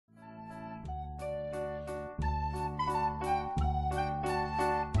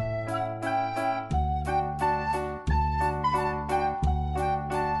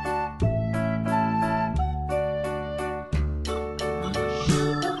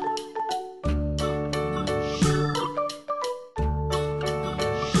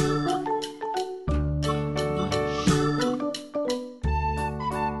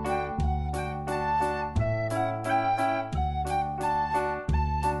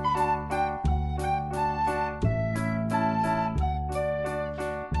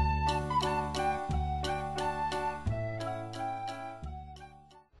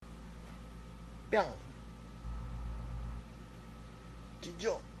Bang.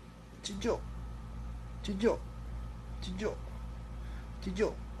 Chijo. Chijo. Chijo. Chijo.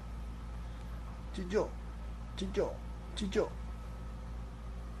 Chijo. Chijo. Chijo. Chijo.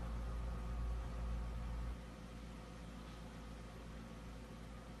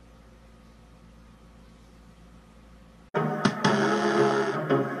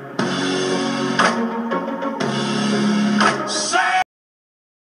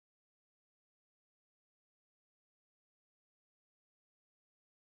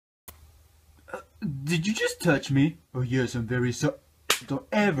 Did you just touch me? Oh yes, I'm very sorry. Don't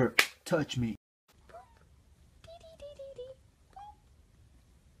ever touch me.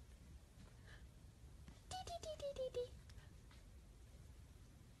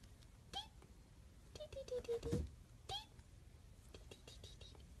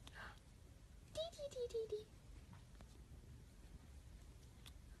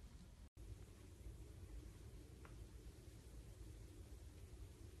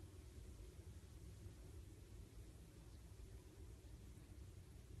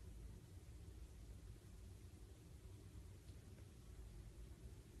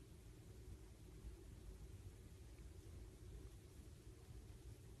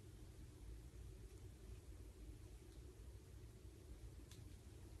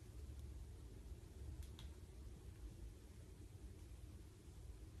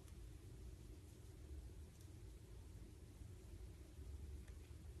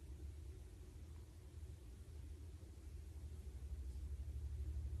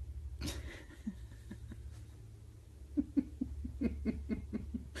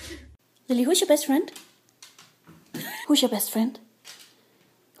 Lily, who's your best friend? Who's your best friend?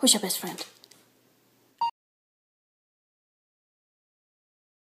 Who's your best friend?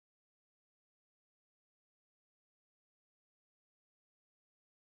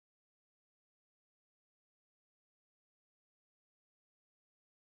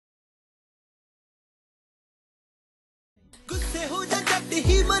 गुस्से हो जा जट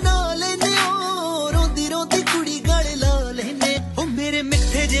ही मना लेने रोंदी रोंदी कुड़ी गल ला लेने ओ मेरे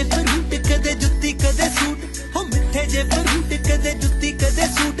मिठे जे फ्रूट कदे जुत्ती कदे सूट ओ मिठे जे फ्रूट कदे जुत्ती कदे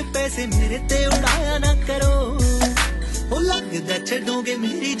सूट पैसे मेरे ते उड़ाया ना करो ओ लगदा छड़ोगे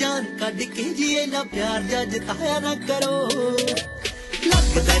मेरी जान कद के जिए ना प्यार जा जताया ना करो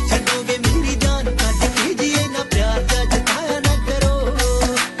लगदा छड़ोगे मेरी जान कद के जिए ना प्यार जा जताया ना करो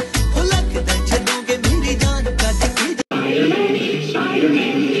ओ लगदा छड़ोगे मेरी जान कद के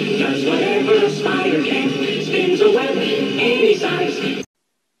Spider-Man does whatever a spider can, spins a web any size.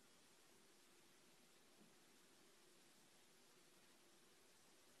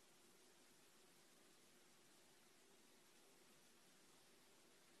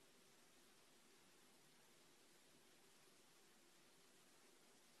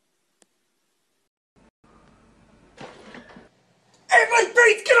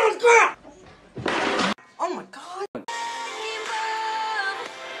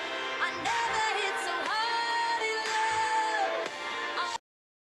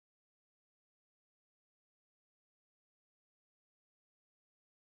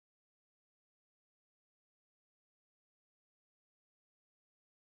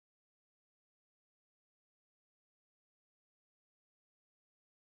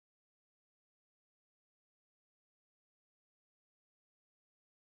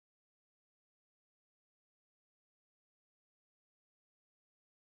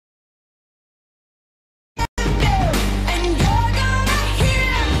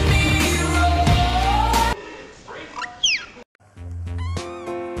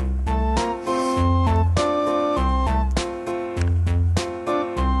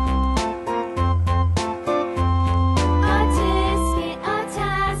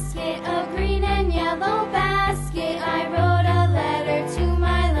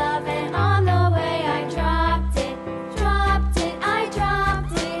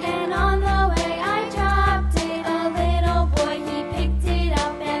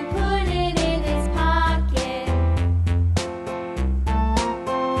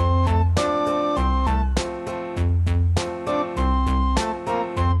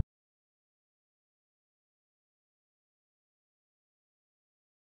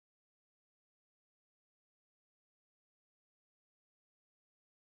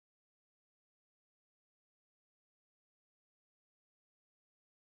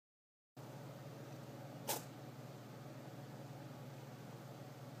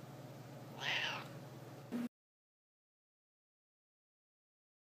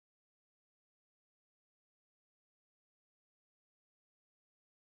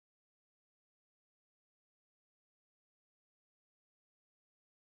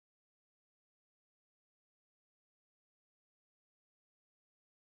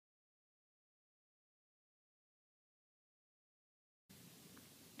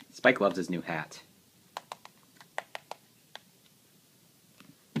 Spike loves his new hat.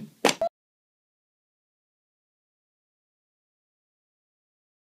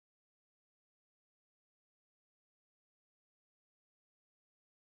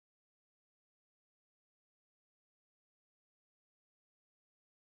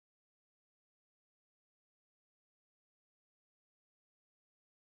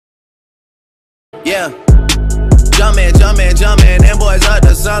 Yeah, jumpin', jumpin', jumpin', them boys up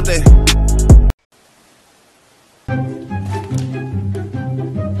to something.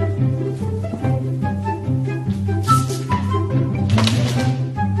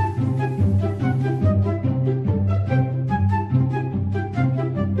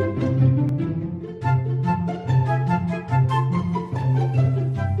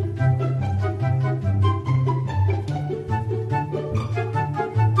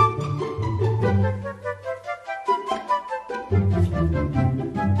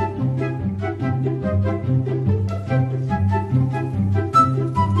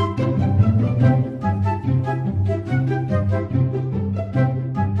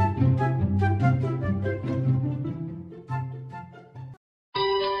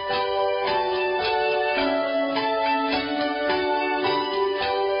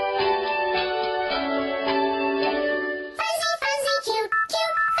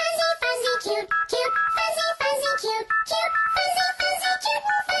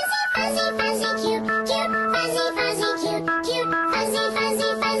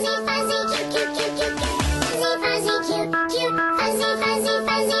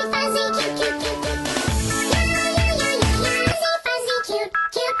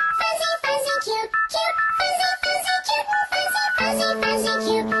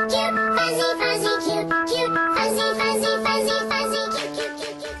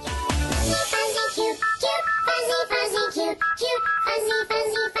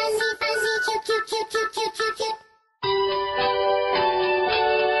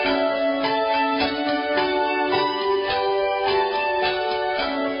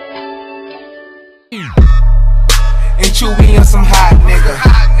 And you be on some hot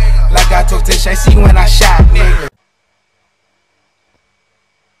nigga. Like I told Tish, I see when I shot nigga.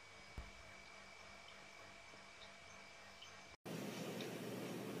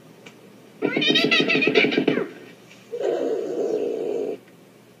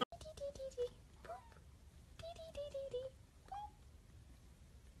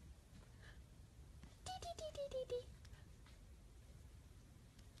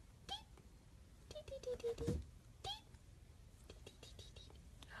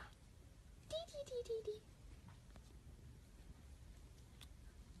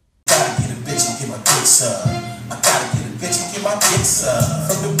 I gotta get a bitch and get my dicks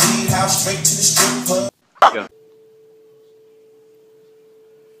up. From the weed house straight to the strip club. Go.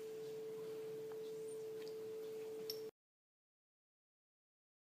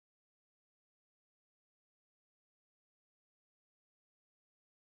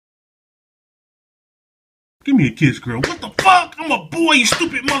 Give me a kiss, girl. What the fuck? I'm a boy, you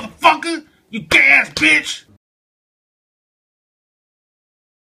stupid motherfucker. You gay ass bitch.